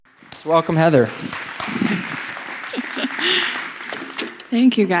Let's welcome Heather.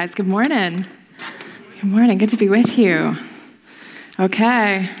 Thank you, guys. Good morning. Good morning. Good to be with you.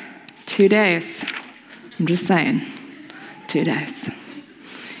 Okay, 2 days. I'm just saying, 2 days.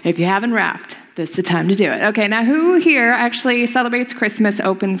 If you haven't wrapped, this is the time to do it. Okay, now who here actually celebrates Christmas,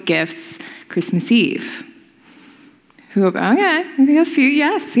 opens gifts Christmas Eve? Okay, we have a few,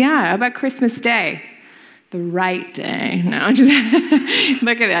 yes, yeah. How about Christmas Day? The right day. No, just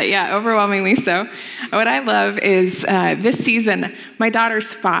look at that. Yeah, overwhelmingly so. What I love is this season, my daughter's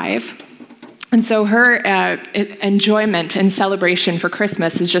 5, and so her enjoyment and celebration for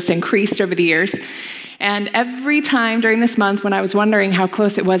Christmas has just increased over the years. And every time during this month when I was wondering how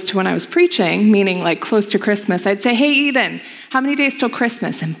close it was to when I was preaching, meaning like close to Christmas, I'd say, hey, Eden, how many days till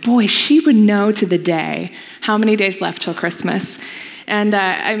Christmas? And boy, she would know to the day how many days left till Christmas. And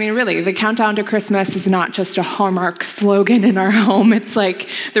I mean, really, the countdown to Christmas is not just a Hallmark slogan in our home. It's like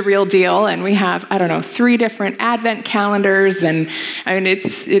the real deal. And we have, 3 different Advent calendars. And I mean,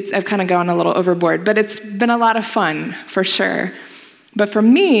 I've kind of gone a little overboard, but it's been a lot of fun for sure. But for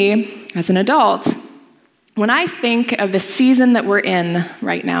me, as an adult, when I think of the season that we're in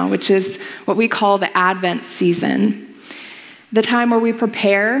right now, which is what we call the Advent season, the time where we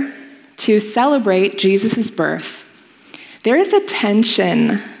prepare to celebrate Jesus' birth, there is a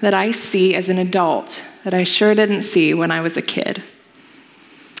tension that I see as an adult that I sure didn't see when I was a kid.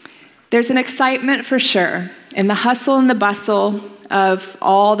 There's an excitement for sure in the hustle and the bustle of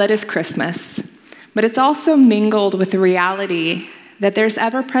all that is Christmas, but it's also mingled with the reality that there's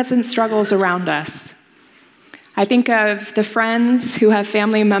ever-present struggles around us. I think of the friends who have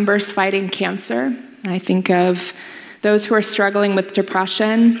family members fighting cancer. I think of those who are struggling with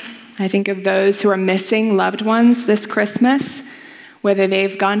depression. I think of those who are missing loved ones this Christmas, whether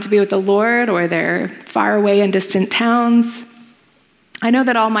they've gone to be with the Lord or they're far away in distant towns. I know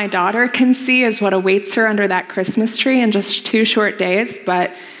that all my daughter can see is what awaits her under that Christmas tree in just 2 short days,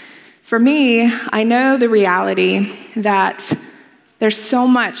 but for me, I know the reality that there's so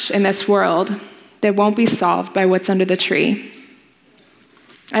much in this world that won't be solved by what's under the tree.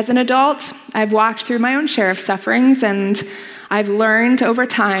 As an adult, I've walked through my own share of sufferings, and I've learned over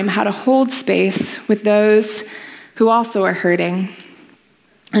time how to hold space with those who also are hurting.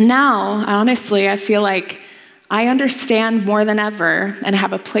 And now, honestly, I feel like I understand more than ever and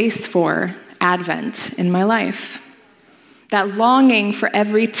have a place for Advent in my life. That longing for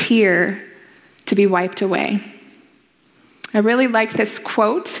every tear to be wiped away. I really like this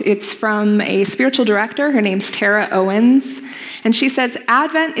quote. It's from a spiritual director. Her name's Tara Owens. And she says,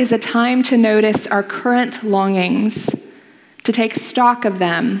 Advent is a time to notice our current longings, to take stock of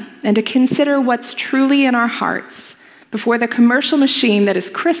them, and to consider what's truly in our hearts before the commercial machine that is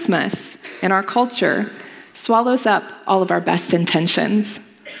Christmas in our culture swallows up all of our best intentions.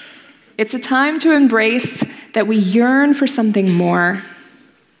 It's a time to embrace that we yearn for something more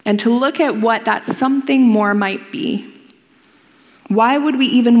and to look at what that something more might be. Why would we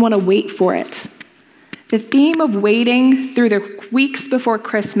even want to wait for it? The theme of waiting through the weeks before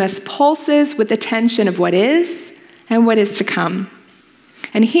Christmas pulses with the tension of what is and what is to come.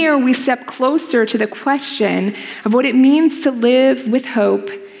 And here we step closer to the question of what it means to live with hope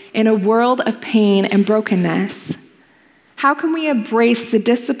in a world of pain and brokenness. How can we embrace the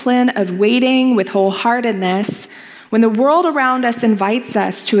discipline of waiting with wholeheartedness when the world around us invites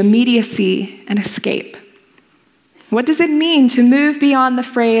us to immediacy and escape? What does it mean to move beyond the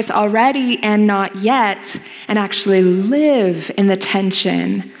phrase already and not yet and actually live in the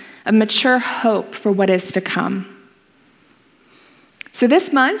tension of mature hope for what is to come? So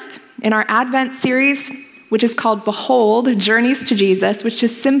this month, in our Advent series, which is called Behold, Journeys to Jesus, which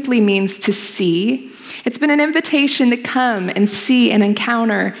just simply means to see, it's been an invitation to come and see and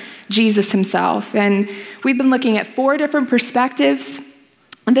encounter Jesus himself. And we've been looking at 4 different perspectives.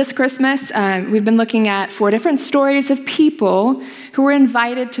 This Christmas, we've been looking at 4 different stories of people who were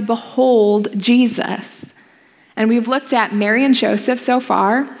invited to behold Jesus. And we've looked at Mary and Joseph so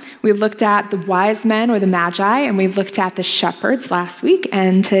far. We've looked at the wise men or the magi, and we've looked at the shepherds last week.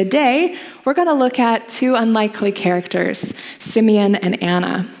 And today, we're going to look at 2 unlikely characters, Simeon and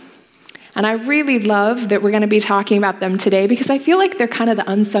Anna. And I really love that we're going to be talking about them today because I feel like they're kind of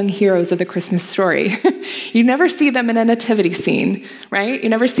the unsung heroes of the Christmas story. You never see them in a nativity scene, right? You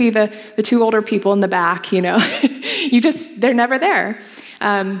never see the 2 older people in the back, they're never there.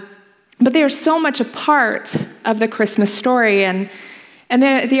 But they are so much a part of the Christmas story. And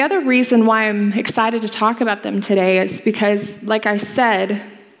the other reason why I'm excited to talk about them today is because, like I said,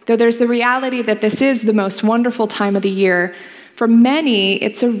 though there's the reality that this is the most wonderful time of the year, for many,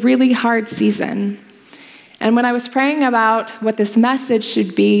 it's a really hard season. And when I was praying about what this message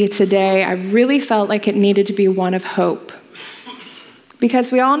should be today, I really felt like it needed to be one of hope.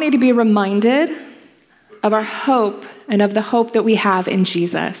 Because we all need to be reminded of our hope and of the hope that we have in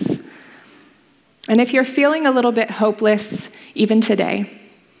Jesus. And if you're feeling a little bit hopeless even today,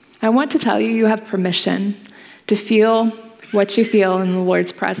 I want to tell you, you have permission to feel what you feel in the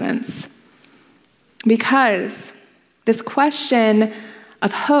Lord's presence. Because this question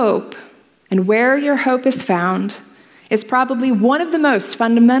of hope and where your hope is found is probably one of the most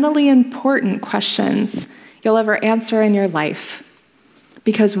fundamentally important questions you'll ever answer in your life.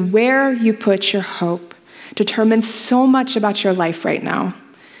 Because where you put your hope determines so much about your life right now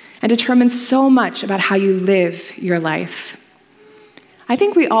and determines so much about how you live your life. I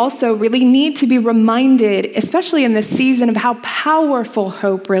think we also really need to be reminded, especially in this season, of how powerful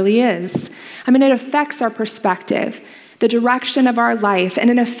hope really is. I mean, it affects our perspective, the direction of our life, and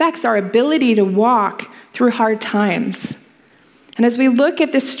it affects our ability to walk through hard times. And as we look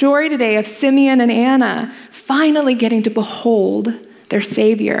at the story today of Simeon and Anna finally getting to behold their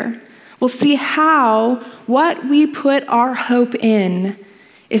Savior, we'll see how what we put our hope in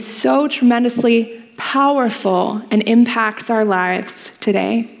is so tremendously powerful and impacts our lives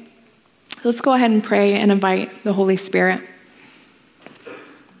today. Let's go ahead and pray and invite the Holy Spirit.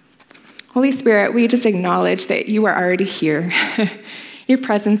 Holy Spirit, we just acknowledge that you are already here. Your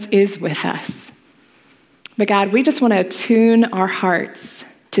presence is with us. But God, we just want to attune our hearts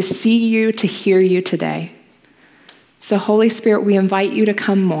to see you, to hear you today. So Holy Spirit, we invite you to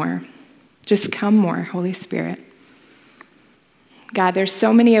come more. Just come more, Holy Spirit. God, there's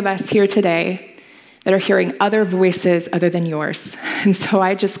so many of us here today that are hearing other voices other than yours. And so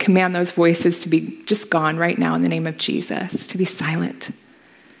I just command those voices to be just gone right now in the name of Jesus, to be silent.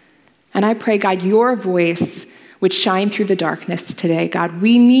 And I pray, God, your voice would shine through the darkness today. God,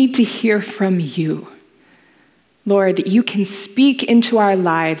 we need to hear from you. Lord, that you can speak into our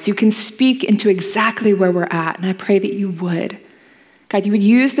lives. You can speak into exactly where we're at. And I pray that you would. God, you would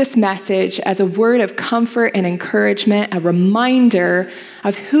use this message as a word of comfort and encouragement, a reminder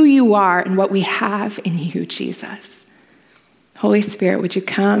of who you are and what we have in you, Jesus. Holy Spirit, would you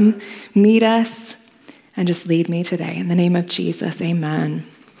come, meet us, and just lead me today. In the name of Jesus, amen.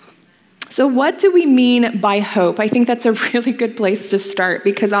 So what do we mean by hope? I think that's a really good place to start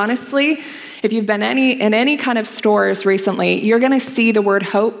because honestly, if you've been in any kind of stores recently, you're going to see the word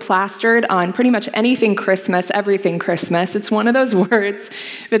hope plastered on pretty much anything Christmas, everything Christmas. It's one of those words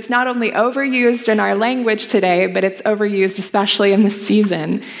that's not only overused in our language today, but it's overused especially in this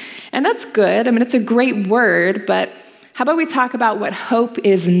season. And that's good. I mean, it's a great word, but how about we talk about what hope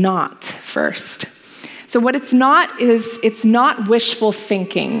is not first? So what it's not is it's not wishful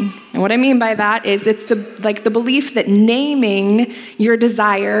thinking. And what I mean by that is it's the belief that naming your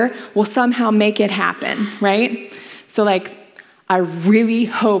desire will somehow make it happen, right? So I really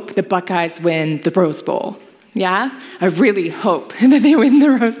hope the Buckeyes win the Rose Bowl. Yeah? I really hope that they win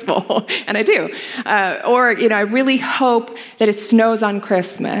the Rose Bowl. And I do. I really hope that it snows on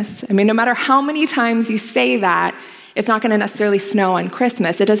Christmas. I mean, no matter how many times you say that, it's not going to necessarily snow on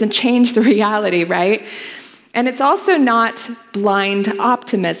Christmas. It doesn't change the reality, right? And it's also not blind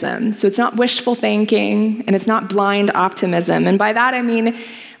optimism. So it's not wishful thinking, and it's not blind optimism. And by that I mean,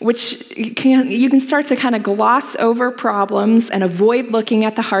 you can start to kind of gloss over problems and avoid looking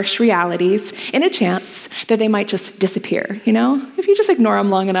at the harsh realities in a chance that they might just disappear, you know? If you just ignore them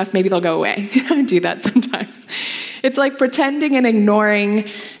long enough, maybe they'll go away. I do that sometimes. It's like pretending and ignoring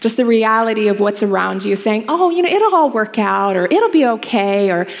just the reality of what's around you, saying, it'll all work out, or it'll be okay,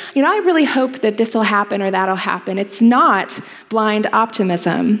 or, I really hope that this will happen or that'll happen. It's not blind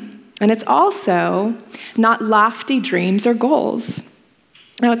optimism. And it's also not lofty dreams or goals.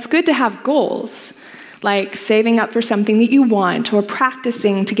 Now, it's good to have goals, like saving up for something that you want or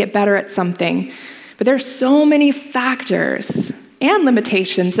practicing to get better at something. But there are so many factors and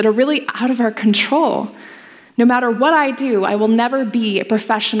limitations that are really out of our control. No matter what I do, I will never be a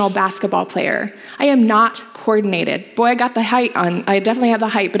professional basketball player. I am not coordinated. Boy, I got the height on. I definitely have the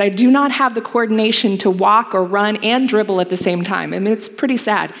height, but I do not have the coordination to walk or run and dribble at the same time. I mean, it's pretty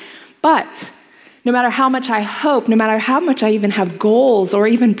sad. But no matter how much I hope, no matter how much I even have goals or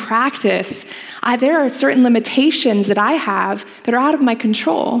even practice, there are certain limitations that I have that are out of my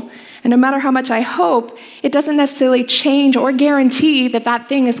control. And no matter how much I hope, it doesn't necessarily change or guarantee that that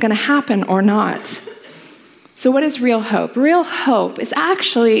thing is going to happen or not. So what is real hope? Real hope is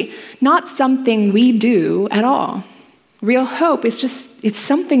actually not something we do at all. Real hope is it's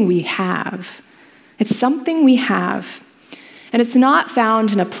something we have. It's something we have. And it's not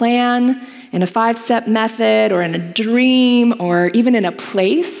found in a plan, in a 5-step method, or in a dream, or even in a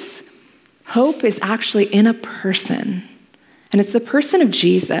place. Hope is actually in a person, and it's the person of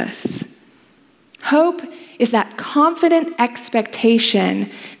Jesus. Hope is that confident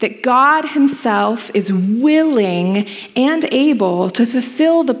expectation that God himself is willing and able to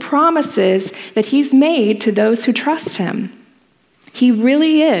fulfill the promises that he's made to those who trust him. He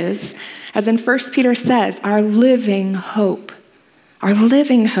really is, as in 1 Peter says, our living hope. Our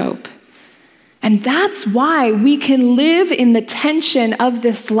living hope. And that's why we can live in the tension of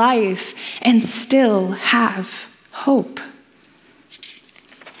this life and still have hope.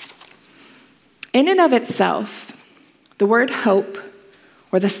 In and of itself, the word hope,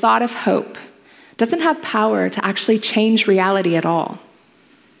 or the thought of hope, doesn't have power to actually change reality at all.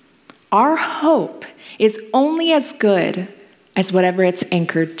 Our hope is only as good as whatever it's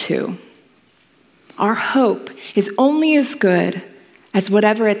anchored to. Our hope is only as good as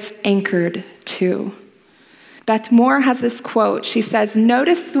whatever it's anchored to. Beth Moore has this quote. She says,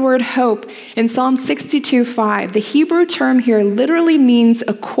 notice the word hope in Psalm 62:5. The Hebrew term here literally means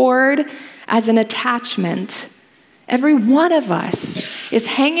a cord as an attachment. Every one of us is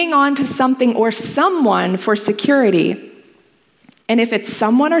hanging on to something or someone for security. And if it's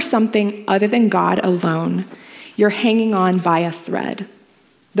someone or something other than God alone, you're hanging on by a thread,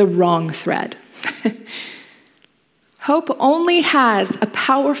 the wrong thread. Hope only has a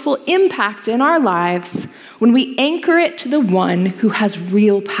powerful impact in our lives when we anchor it to the one who has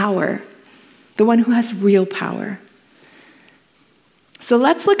real power. The one who has real power. So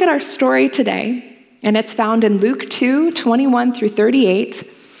let's look at our story today, and it's found in Luke 2:21 through 38.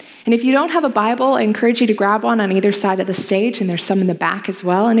 And if you don't have a Bible, I encourage you to grab one on either side of the stage, and there's some in the back as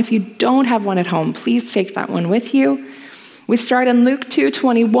well. And if you don't have one at home, please take that one with you. We start in Luke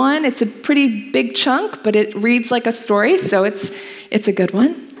 2:21. It's a pretty big chunk, but it reads like a story, so it's a good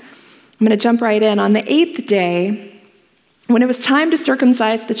one. I'm going to jump right in. On the 8th day, when it was time to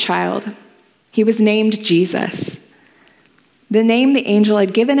circumcise the child, he was named Jesus, the name the angel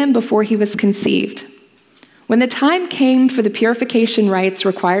had given him before he was conceived. When the time came for the purification rites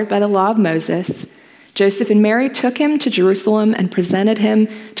required by the law of Moses, Joseph and Mary took him to Jerusalem and presented him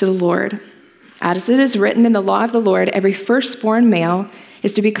to the Lord. As it is written in the law of the Lord, every firstborn male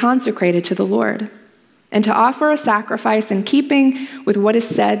is to be consecrated to the Lord, and to offer a sacrifice in keeping with what is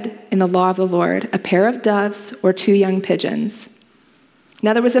said in the law of the Lord, a pair of doves or 2 young pigeons.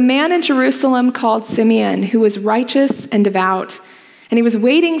 Now there was a man in Jerusalem called Simeon who was righteous and devout, and he was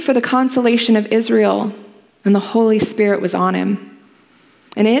waiting for the consolation of Israel, and the Holy Spirit was on him.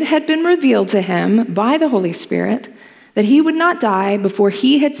 And it had been revealed to him by the Holy Spirit that he would not die before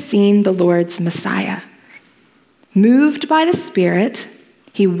he had seen the Lord's Messiah. Moved by the Spirit,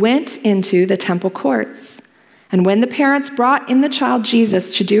 he went into the temple courts. And when the parents brought in the child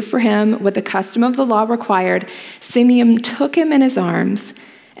Jesus to do for him what the custom of the law required, Simeon took him in his arms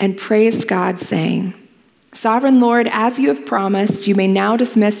and praised God, saying, Sovereign Lord, as you have promised, you may now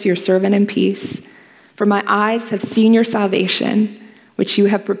dismiss your servant in peace. For my eyes have seen your salvation, which you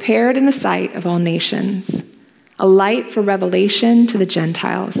have prepared in the sight of all nations, a light for revelation to the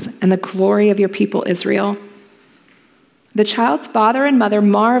Gentiles and the glory of your people Israel. The child's father and mother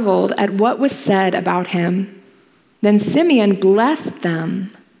marveled at what was said about him. Then Simeon blessed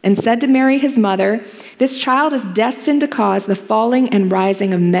them and said to Mary his mother, This child is destined to cause the falling and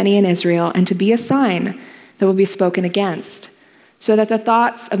rising of many in Israel and to be a sign that will be spoken against, so that the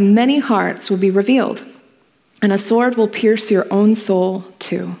thoughts of many hearts will be revealed, and a sword will pierce your own soul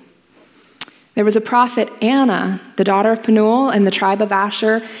too. There was a prophet, Anna, the daughter of Penuel in the tribe of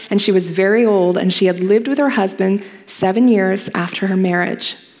Asher, and she was very old, and she had lived with her husband 7 years after her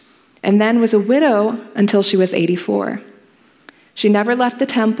marriage, and then was a widow until she was 84. She never left the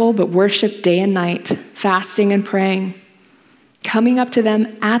temple, but worshiped day and night, fasting and praying. Coming up to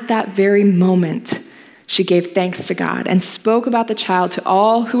them at that very moment, she gave thanks to God and spoke about the child to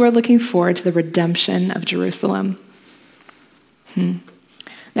all who were looking forward to the redemption of Jerusalem.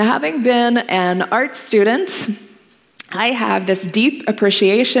 Now, having been an art student, I have this deep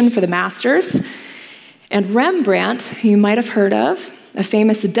appreciation for the masters. And Rembrandt, who you might have heard of, a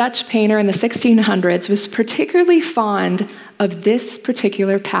famous Dutch painter in the 1600s, was particularly fond of this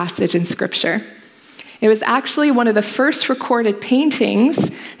particular passage in Scripture. It was actually one of the first recorded paintings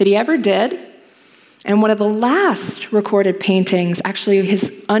that he ever did, and one of the last recorded paintings, actually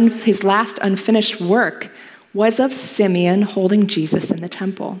his last unfinished work, was of Simeon holding Jesus in the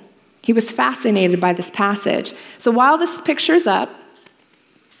temple. He was fascinated by this passage. So while this picture's up,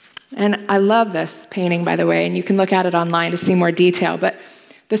 and I love this painting, by the way, and you can look at it online to see more detail, but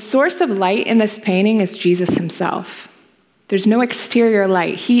the source of light in this painting is Jesus himself. There's no exterior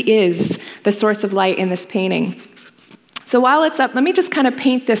light. He is the source of light in this painting. So while it's up, let me just kind of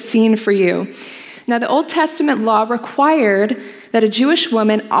paint this scene for you. Now, the Old Testament law required that a Jewish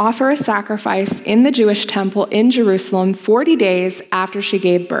woman offer a sacrifice in the Jewish temple in Jerusalem 40 days after she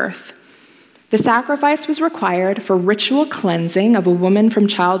gave birth. The sacrifice was required for ritual cleansing of a woman from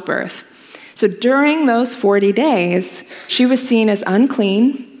childbirth. So during those 40 days, she was seen as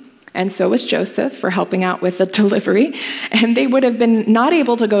unclean, and so was Joseph for helping out with the delivery, and they would have been not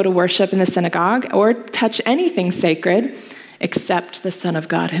able to go to worship in the synagogue or touch anything sacred except the Son of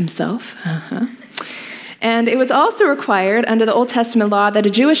God himself. And it was also required under the Old Testament law that a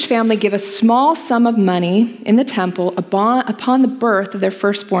Jewish family give a small sum of money in the temple upon the birth of their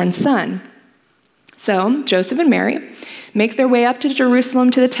firstborn son. So Joseph and Mary make their way up to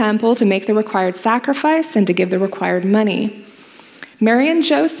Jerusalem to the temple to make the required sacrifice and to give the required money. Mary and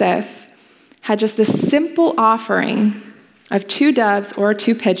Joseph had just this simple offering of 2 doves or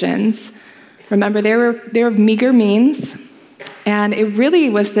 2 pigeons. Remember, they were of meager means, and it really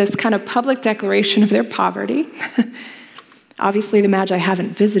was this kind of public declaration of their poverty. Obviously, the Magi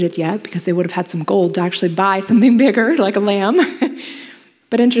haven't visited yet because they would have had some gold to actually buy something bigger, like a lamb.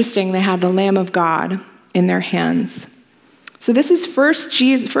 But interesting, they had the Lamb of God in their hands. So this is first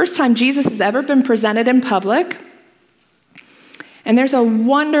time Jesus has ever been presented in public. And there's a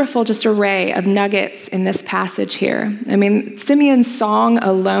wonderful just array of nuggets in this passage here. I mean, Simeon's song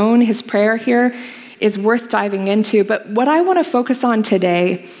alone, his prayer here, is worth diving into. But what I want to focus on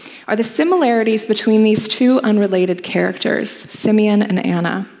today are the similarities between these 2 unrelated characters, Simeon and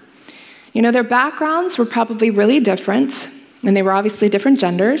Anna. You know, their backgrounds were probably really different, and they were obviously different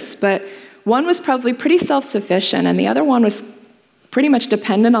genders, but one was probably pretty self-sufficient, and the other one was pretty much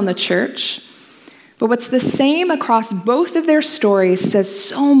dependent on the church. But what's the same across both of their stories says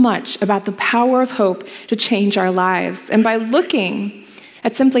so much about the power of hope to change our lives. And by looking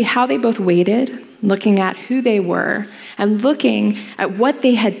at simply how they both waited, looking at who they were, and looking at what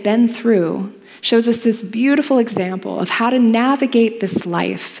they had been through, shows us this beautiful example of how to navigate this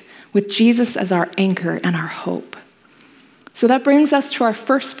life with Jesus as our anchor and our hope. So that brings us to our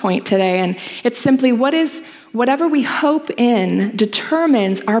first point today, and it's simply whatever we hope in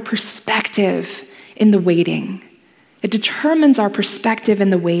determines our perspective in the waiting. It determines our perspective in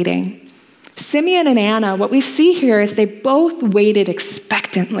the waiting. Simeon and Anna, what we see here is they both waited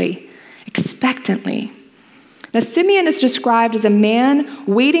expectantly. Now, Simeon is described as a man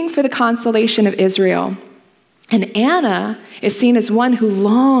waiting for the consolation of Israel, and Anna is seen as one who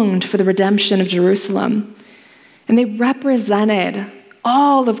longed for the redemption of Jerusalem. And they represented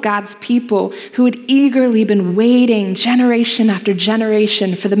all of God's people who had eagerly been waiting generation after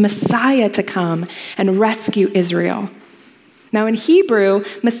generation for the Messiah to come and rescue Israel. Now in Hebrew,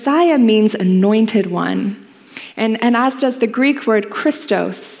 Messiah means anointed one, and as does the Greek word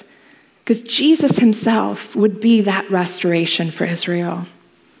Christos, because Jesus himself would be that restoration for Israel.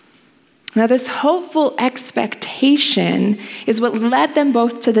 Now this hopeful expectation is what led them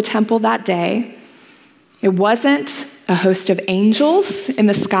both to the temple that day. It wasn't a host of angels in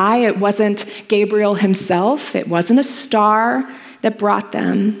the sky. It wasn't Gabriel himself. It wasn't a star that brought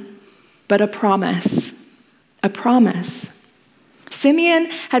them, but a promise. A promise. Simeon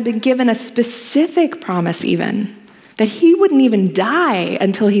had been given a specific promise even, that he wouldn't even die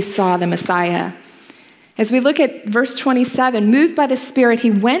until he saw the Messiah. As we look at verse 27, moved by the Spirit,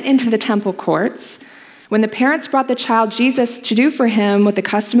 he went into the temple courts. When the parents brought the child Jesus to do for him what the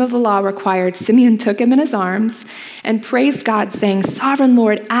custom of the law required, Simeon took him in his arms and praised God, saying, "Sovereign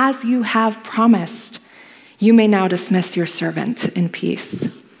Lord, as you have promised, you may now dismiss your servant in peace."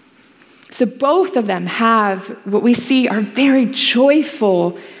 So both of them have what we see are very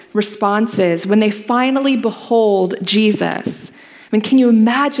joyful responses when they finally behold Jesus. I mean, can you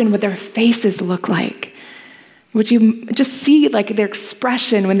imagine what their faces look like? Would you just see like their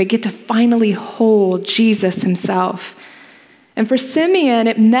expression when they get to finally hold Jesus himself? And for Simeon,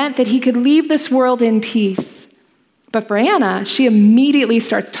 it meant that he could leave this world in peace. But for Anna, she immediately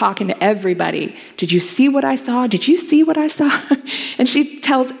starts talking to everybody. Did you see what I saw? Did you see what I saw? And she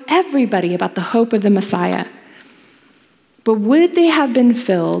tells everybody about the hope of the Messiah. But would they have been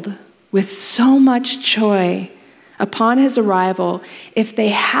filled with so much joy upon his arrival if they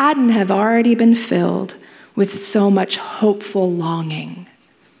hadn't have already been filled with so much hopeful longing?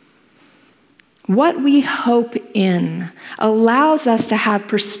 What we hope in allows us to have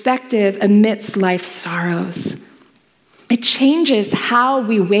perspective amidst life's sorrows. It changes how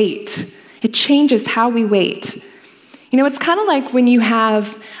we wait. It changes how we wait. You know, it's kind of like when you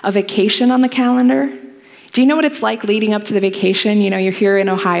have a vacation on the calendar. Do you know what it's like leading up to the vacation? You're here in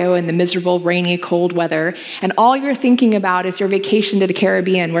Ohio in the miserable, rainy, cold weather, and all you're thinking about is your vacation to the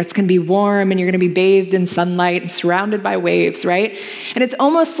Caribbean, where it's going to be warm and you're going to be bathed in sunlight and surrounded by waves, right? And it's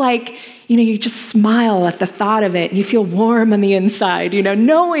almost like, you just smile at the thought of it and you feel warm on the inside,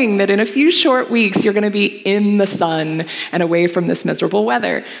 knowing that in a few short weeks you're going to be in the sun and away from this miserable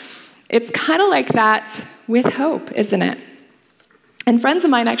weather. It's kind of like that with hope, isn't it? And friends of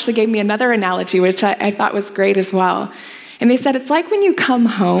mine actually gave me another analogy, which I thought was great as well. And they said, it's like when you come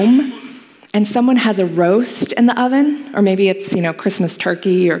home and someone has a roast in the oven, or maybe it's, Christmas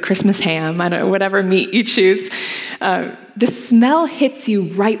turkey or Christmas ham, I don't know, whatever meat you choose. The smell hits you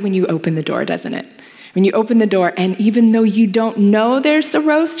right when you open the door, doesn't it? When you open the door, and even though you don't know there's the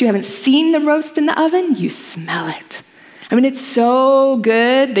roast, you haven't seen the roast in the oven, you smell it. I mean, it's so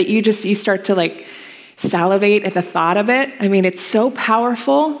good that you start to salivate at the thought of it. I mean, it's so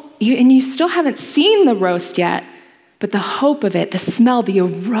powerful, and you still haven't seen the roast yet, but the hope of it, the smell, the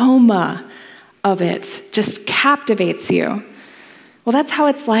aroma of it just captivates you. Well, that's how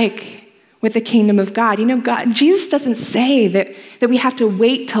it's like with the kingdom of God. Jesus doesn't say that we have to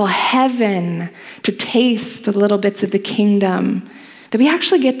wait till heaven to taste the little bits of the kingdom, that we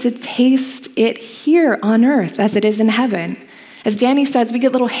actually get to taste it here on earth as it is in heaven. As Danny says, we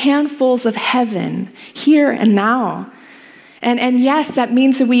get little handfuls of heaven here and now. And yes, that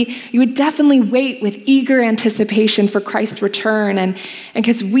means that you would definitely wait with eager anticipation for Christ's return. And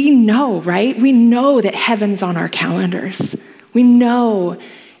because we know, right? We know that heaven's on our calendars. We know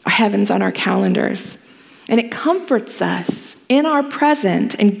heaven's on our calendars. And it comforts us in our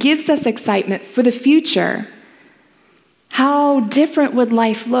present and gives us excitement for the future. How different would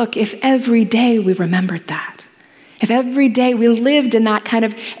life look if every day we remembered that? If every day we lived in that kind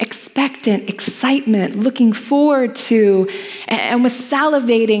of expectant excitement, looking forward to and was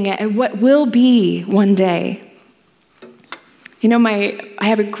salivating at what will be one day. I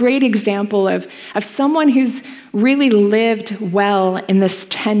have a great example of someone who's really lived well in this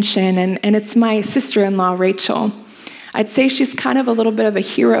tension, and it's my sister-in-law, Rachel. I'd say she's kind of a little bit of a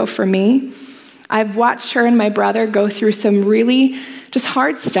hero for me. I've watched her and my brother go through some really just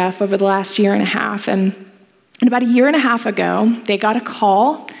hard stuff over the last year and a half, and about a year and a half ago, they got a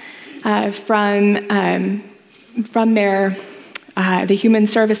call from the Human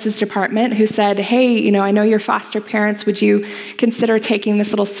Services Department who said, hey, I know you're foster parents. Would you consider taking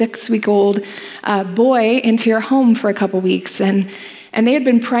this little 6-week-old boy into your home for a couple weeks? And they had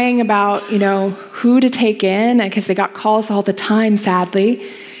been praying about, who to take in, because they got calls all the time, sadly.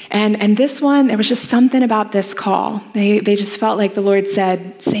 And this one, there was just something about this call. They just felt like the Lord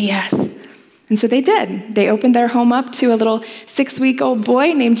said, say yes. And so they did. They opened their home up to a little 6-week-old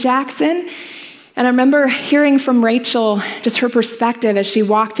boy named Jackson. And I remember hearing from Rachel just her perspective as she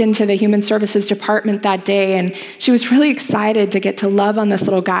walked into the Human Services Department that day. And she was really excited to get to love on this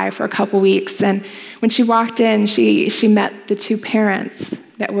little guy for a couple weeks. And when she walked in, she met the two parents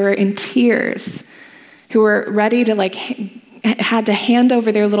that were in tears, who were ready to had to hand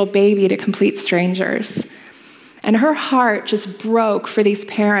over their little baby to complete strangers. And her heart just broke for these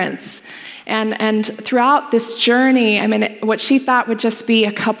parents. And throughout this journey, what she thought would just be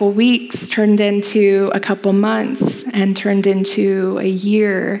a couple weeks turned into a couple months and turned into a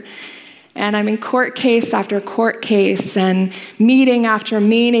year. And court case after court case and meeting after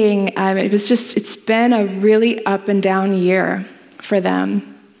meeting. It's been a really up and down year for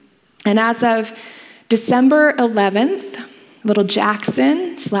them. And as of December 11th, little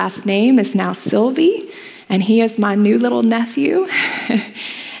Jackson's last name is now Sylvie, and he is my new little nephew.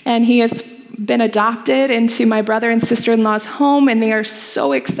 And he has been adopted into my brother and sister-in-law's home, and they are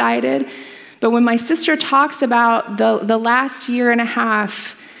so excited. But when my sister talks about the last year and a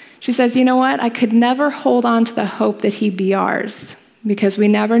half, she says, you know what? I could never hold on to the hope that he'd be ours, because we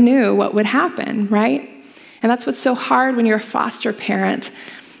never knew what would happen, right? And that's what's so hard when you're a foster parent,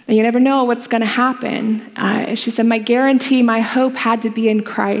 and you never know what's going to happen. She said, my guarantee, my hope had to be in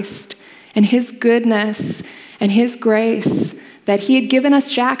Christ and his goodness and his grace, that he had given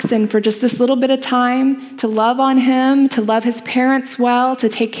us Jackson for just this little bit of time to love on him, to love his parents well, to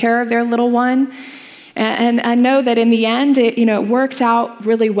take care of their little one. And I know that in the end, it worked out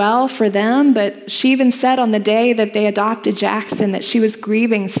really well for them, but she even said on the day that they adopted Jackson that she was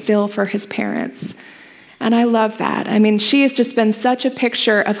grieving still for his parents. And I love that. She has just been such a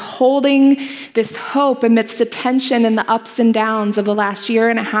picture of holding this hope amidst the tension and the ups and downs of the last year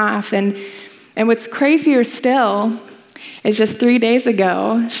and a half. And what's crazier still is just 3 days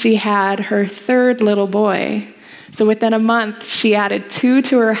ago, she had her third little boy. So within a month, she added 2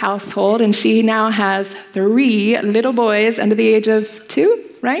 to her household, and she now has 3 little boys under the age of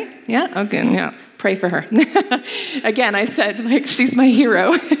 2, right? Yeah? Okay, yeah. pray for her. Again, I said, she's my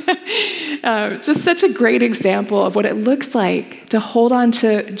hero. Just such a great example of what it looks like to hold on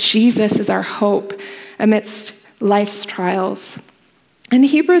to Jesus as our hope amidst life's trials. In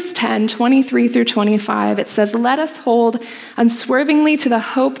Hebrews 10, 23 through 25, it says, "Let us hold unswervingly to the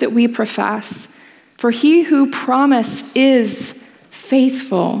hope that we profess, for he who promised is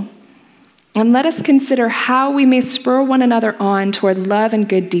faithful. And let us consider how we may spur one another on toward love and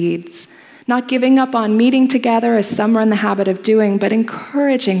good deeds, not giving up on meeting together as some are in the habit of doing, but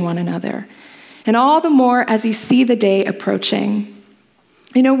encouraging one another. And all the more as you see the day approaching."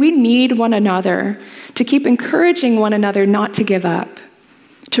 We need one another to keep encouraging one another not to give up,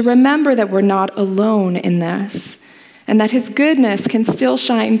 to remember that we're not alone in this, and that his goodness can still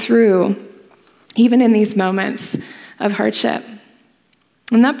shine through, even in these moments of hardship.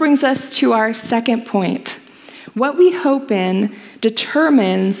 And that brings us to our second point. What we hope in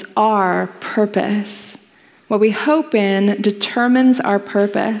determines our purpose. What we hope in determines our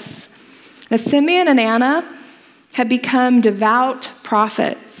purpose. Now, Simeon and Anna had become devout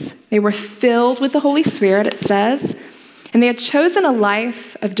prophets. They were filled with the Holy Spirit, it says, and they had chosen a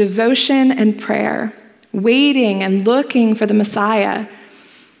life of devotion and prayer, waiting and looking for the Messiah.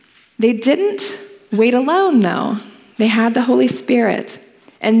 They didn't wait alone, though. They had the Holy Spirit.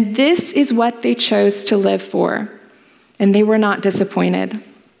 And this is what they chose to live for. And they were not disappointed.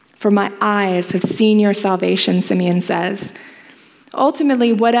 "For my eyes have seen your salvation," Simeon says.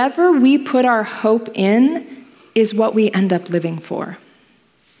 Ultimately, whatever we put our hope in is what we end up living for.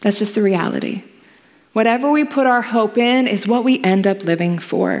 That's just the reality. Whatever we put our hope in is what we end up living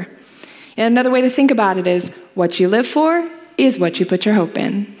for. And another way to think about it is what you live for is what you put your hope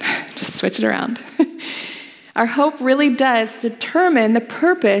in. Just switch it around. Our hope really does determine the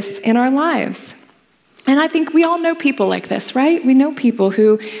purpose in our lives. And I think we all know people like this, right? We know people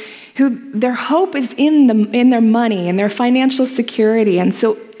who their hope is in their money and their financial security. And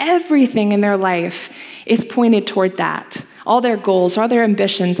so everything in their life is pointed toward that. All their goals, all their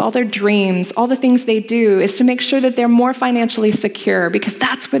ambitions, all their dreams, all the things they do is to make sure that they're more financially secure, because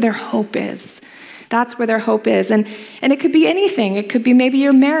that's where their hope is. That's where their hope is. And it could be anything. It could be maybe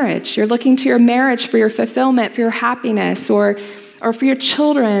your marriage. You're looking to your marriage for your fulfillment, for your happiness, or for your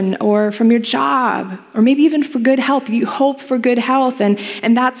children, or from your job, or maybe even for good health. You hope for good health, and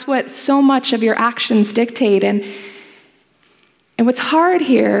that's what so much of your actions dictate. And what's hard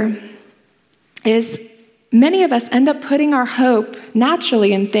here is many of us end up putting our hope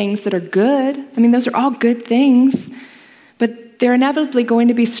naturally in things that are good. I mean, those are all good things, but they're inevitably going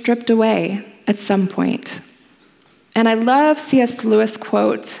to be stripped away at some point. And I love C.S. Lewis'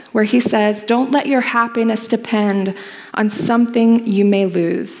 quote where he says, "Don't let your happiness depend on something you may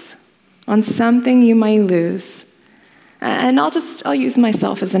lose." On something you may lose. And I'll use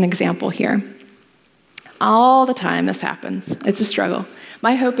myself as an example here. All the time this happens. It's a struggle.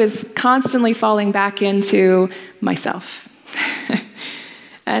 My hope is constantly falling back into myself.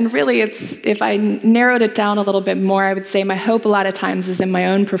 And really, if I narrowed it down a little bit more, I would say my hope a lot of times is in my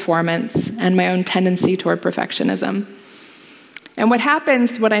own performance and my own tendency toward perfectionism. And what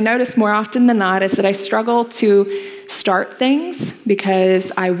I notice more often than not is that I struggle to start things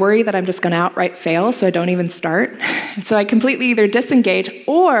because I worry that I'm just going to outright fail, so I don't even start. So I completely either disengage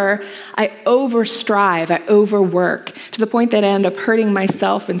or I overstrive, I overwork to the point that I end up hurting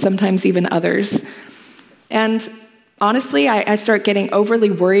myself and sometimes even others. And honestly, I start getting overly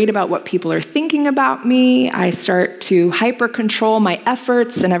worried about what people are thinking about me. I start to hyper-control my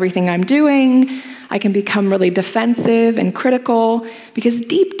efforts and everything I'm doing. I can become really defensive and critical because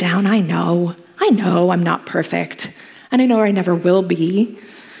deep down I know I'm not perfect. And I know I never will be.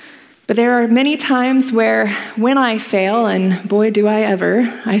 But there are many times where when I fail, and boy do I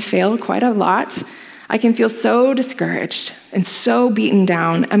ever, I fail quite a lot, I can feel so discouraged and so beaten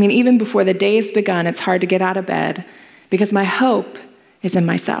down. I mean, even before the day's begun, it's hard to get out of bed because my hope is in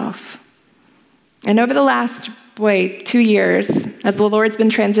myself. And over the last, 2 years, as the Lord's been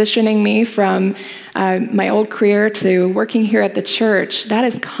transitioning me from my old career to working here at the church, that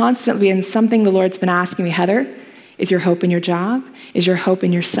has constantly been something the Lord's been asking me, Heather, is your hope in your job? Is your hope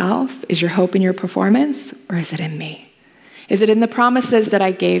in yourself? Is your hope in your performance? Or is it in me? Is it in the promises that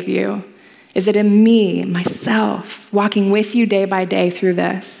I gave you? Is it in me, myself, walking with you day by day through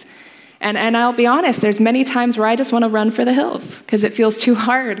this? And I'll be honest, there's many times where I just want to run for the hills because it feels too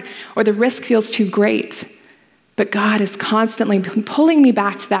hard or the risk feels too great. But God is constantly pulling me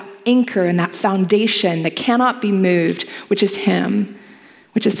back to that anchor and that foundation that cannot be moved, which is Him.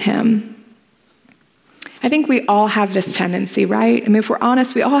 I think we all have this tendency, right? I mean, if we're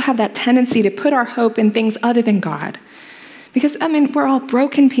honest, we all have that tendency to put our hope in things other than God. Because, we're all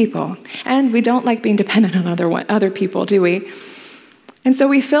broken people, and we don't like being dependent on other people, do we? And so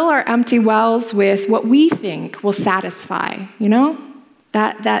we fill our empty wells with what we think will satisfy,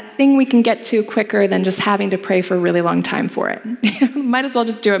 That thing we can get to quicker than just having to pray for a really long time for it. Might as well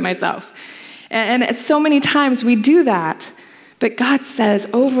just do it myself. And so many times we do that. But God says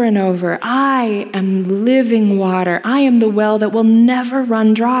over and over, I am living water. I am the well that will never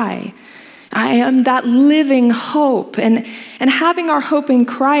run dry. I am that living hope. And having our hope in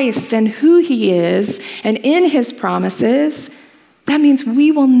Christ and who he is and in his promises, that means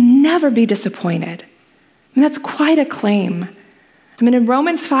we will never be disappointed. And that's quite a claim. In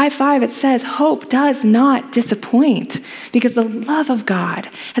Romans 5:5, it says, hope does not disappoint because the love of God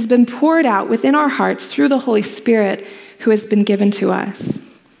has been poured out within our hearts through the Holy Spirit who has been given to us.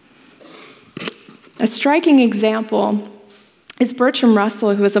 A striking example is Bertrand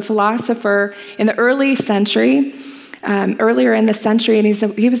Russell, who was a philosopher in the earlier in the century, and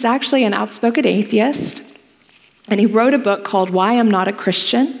he was actually an outspoken atheist, and he wrote a book called Why I'm Not a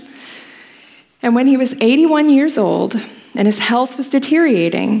Christian. And when he was 81 years old, and his health was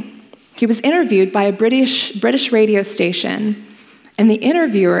deteriorating, he was interviewed by a British radio station, and the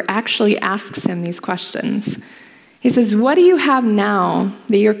interviewer actually asks him these questions. He says, what do you have now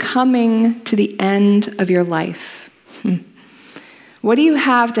that you're coming to the end of your life? What do you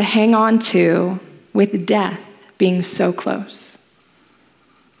have to hang on to with death being so close?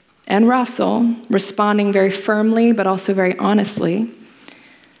 And Russell, responding very firmly but also very honestly,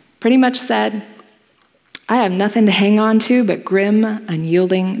 pretty much said, I have nothing to hang on to but grim,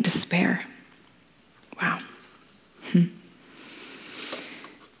 unyielding despair. Wow.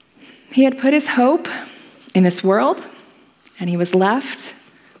 He had put his hope in this world, and he was left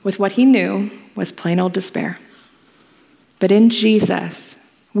with what he knew was plain old despair. But in Jesus,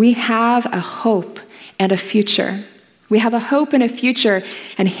 we have a hope and a future. We have a hope and a future,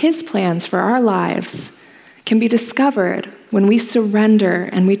 and his plans for our lives can be discovered when we surrender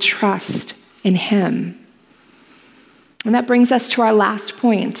and we trust in him. And that brings us to our last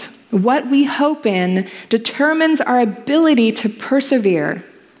point. What we hope in determines our ability to persevere.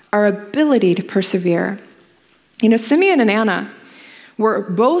 Our ability to persevere. Simeon and Anna were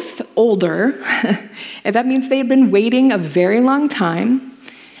both older, and that means they had been waiting a very long time.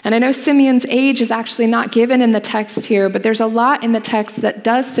 And I know Simeon's age is actually not given in the text here, but there's a lot in the text that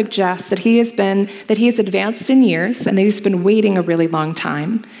does suggest that he has advanced in years and that he's been waiting a really long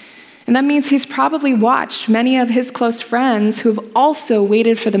time. And that means he's probably watched many of his close friends who have also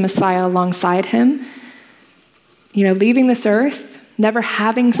waited for the Messiah alongside him, leaving this earth, never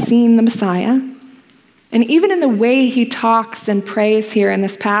having seen the Messiah. And even in the way he talks and prays here in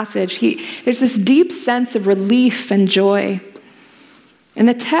this passage, there's this deep sense of relief and joy. And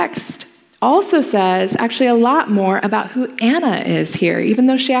the text also says actually a lot more about who Anna is here, even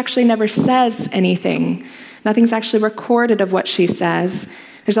though she actually never says anything. Nothing's actually recorded of what she says.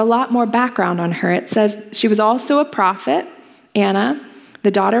 There's a lot more background on her. It says she was also a prophet, Anna, the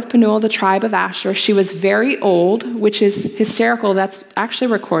daughter of Penuel, the tribe of Asher. She was very old, which is hysterical. That's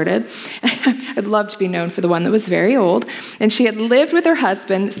actually recorded. I'd love to be known for the one that was very old. And she had lived with her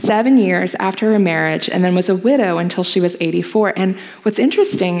husband 7 years after her marriage and then was a widow until she was 84. And what's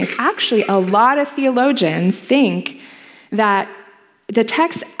interesting is actually a lot of theologians think that the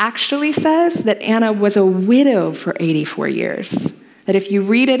text actually says that Anna was a widow for 84 years. That if you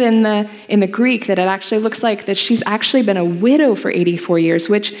read it in the Greek, that it actually looks like that she's actually been a widow for 84 years,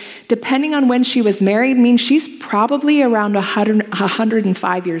 which, depending on when she was married, means she's probably around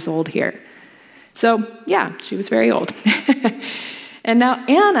 105 years old here. So, yeah, she was very old. And now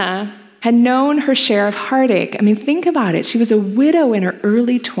Anna had known her share of heartache. Think about it. She was a widow in her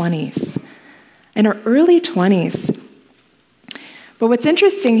early 20s. In her early 20s. But what's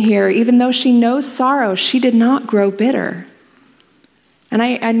interesting here, even though she knows sorrow, she did not grow bitter. And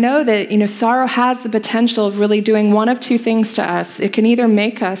I know that, sorrow has the potential of really doing one of two things to us. It can either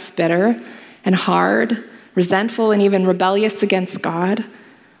make us bitter and hard, resentful and even rebellious against God,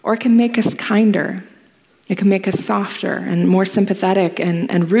 or it can make us kinder. It can make us softer and more sympathetic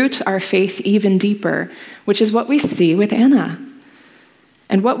and root our faith even deeper, which is what we see with Anna.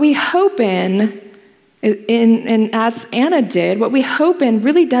 And what we hope in as Anna did, what we hope in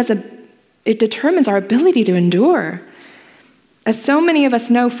really it determines our ability to endure. As so many of us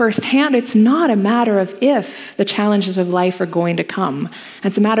know firsthand, it's not a matter of if the challenges of life are going to come.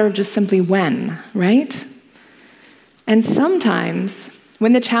 It's a matter of just simply when, right? And sometimes,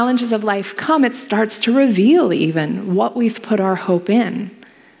 when the challenges of life come, it starts to reveal even what we've put our hope in.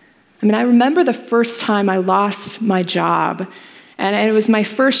 I remember the first time I lost my job, and it was my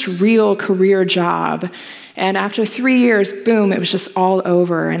first real career job. And after 3 years, boom, it was just all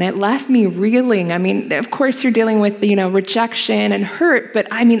over. And it left me reeling. I mean, of course, you're dealing with, rejection and hurt, but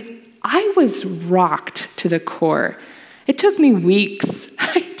I mean, I was rocked to the core. It took me weeks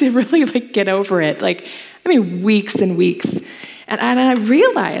to really get over it. Weeks and weeks. And I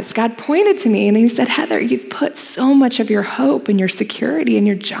realized, God pointed to me and he said, Heather, you've put so much of your hope and your security in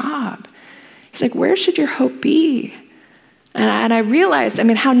your job. He's like, where should your hope be? And I realized,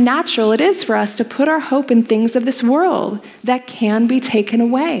 how natural it is for us to put our hope in things of this world that can be taken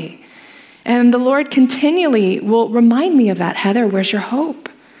away. And the Lord continually will remind me of that. Heather, where's your hope?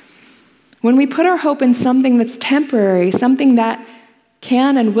 When we put our hope in something that's temporary, something that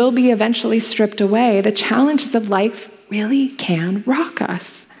can and will be eventually stripped away, the challenges of life really can rock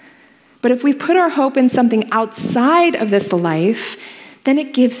us. But if we put our hope in something outside of this life, then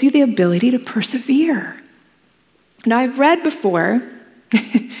it gives you the ability to persevere. Now, I've read before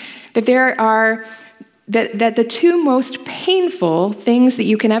that that the two most painful things that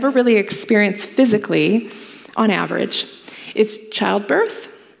you can ever really experience physically, on average, is childbirth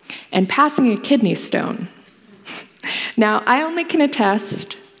and passing a kidney stone. Now, I only can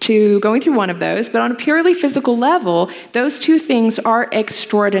attest to going through one of those, but on a purely physical level, those two things are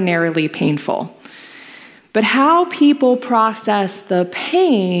extraordinarily painful. But how people process the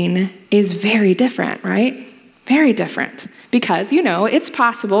pain is very different, right? Very different. Because, it's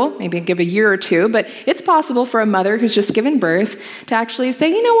possible, maybe give a year or two, but it's possible for a mother who's just given birth to actually say,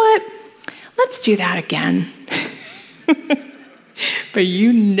 you know what, let's do that again. But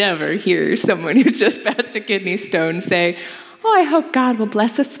you never hear someone who's just passed a kidney stone say, oh, I hope God will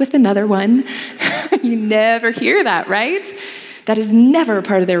bless us with another one. You never hear that, right? That is never a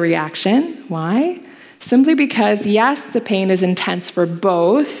part of their reaction. Why? Simply because, yes, the pain is intense for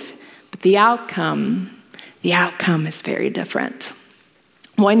both, but the outcome is very different.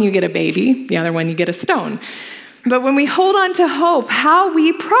 One, you get a baby. The other one, you get a stone. But when we hold on to hope, how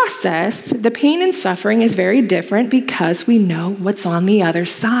we process the pain and suffering is very different because we know what's on the other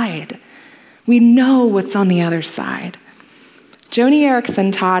side. We know what's on the other side. Joni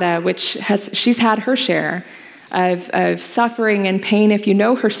Eareckson Tada, she's had her share of suffering and pain. If you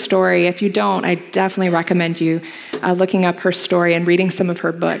know her story, if you don't, I definitely recommend you looking up her story and reading some of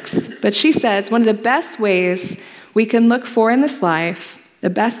her books. But she says one of the best ways we can look for in this life,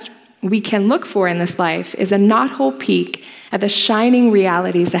 is a knothole peek at the shining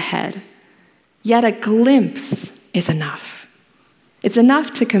realities ahead. Yet a glimpse is enough. It's enough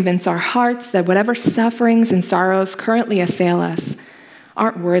to convince our hearts that whatever sufferings and sorrows currently assail us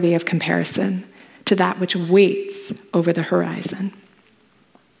aren't worthy of comparison to that which waits over the horizon.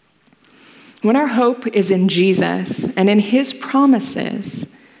 When our hope is in Jesus and in his promises,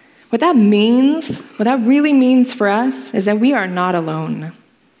 what that really means for us is that we are not alone.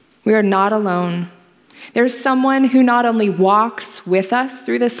 We are not alone. There's someone who not only walks with us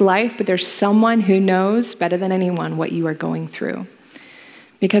through this life, but there's someone who knows better than anyone what you are going through.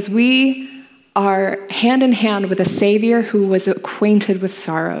 Because we are hand in hand with a Savior who was acquainted with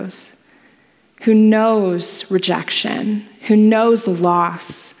sorrows, who knows rejection, who knows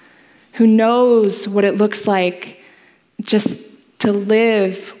loss, who knows what it looks like just to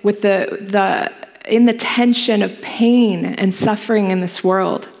live with in the tension of pain and suffering in this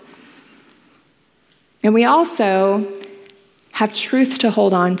world. And we also have truth to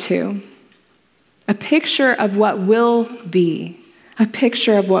hold on to, a picture of what will be, a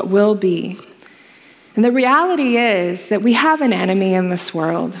picture of what will be. And the reality is that we have an enemy in this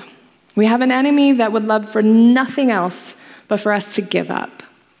world. We have an enemy that would love for nothing else but for us to give up.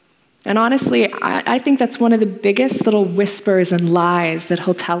 And honestly, I think that's one of the biggest little whispers and lies that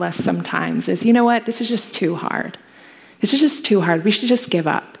he'll tell us sometimes is, you know what, this is just too hard. This is just too hard. We should just give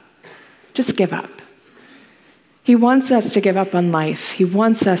up. Just give up. He wants us to give up on life. He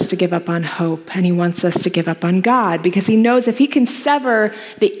wants us to give up on hope, and he wants us to give up on God because he knows if he can sever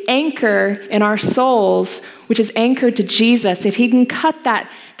the anchor in our souls, which is anchored to Jesus, if he can cut that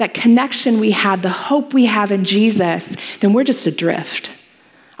connection we had, the hope we have in Jesus, then we're just adrift.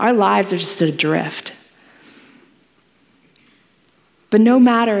 Our lives are just adrift. But no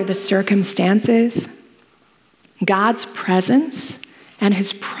matter the circumstances, God's presence and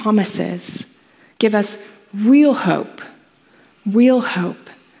his promises give us real hope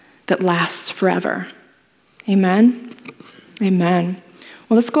that lasts forever. Amen? Amen.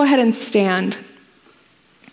 Well, let's go ahead and stand.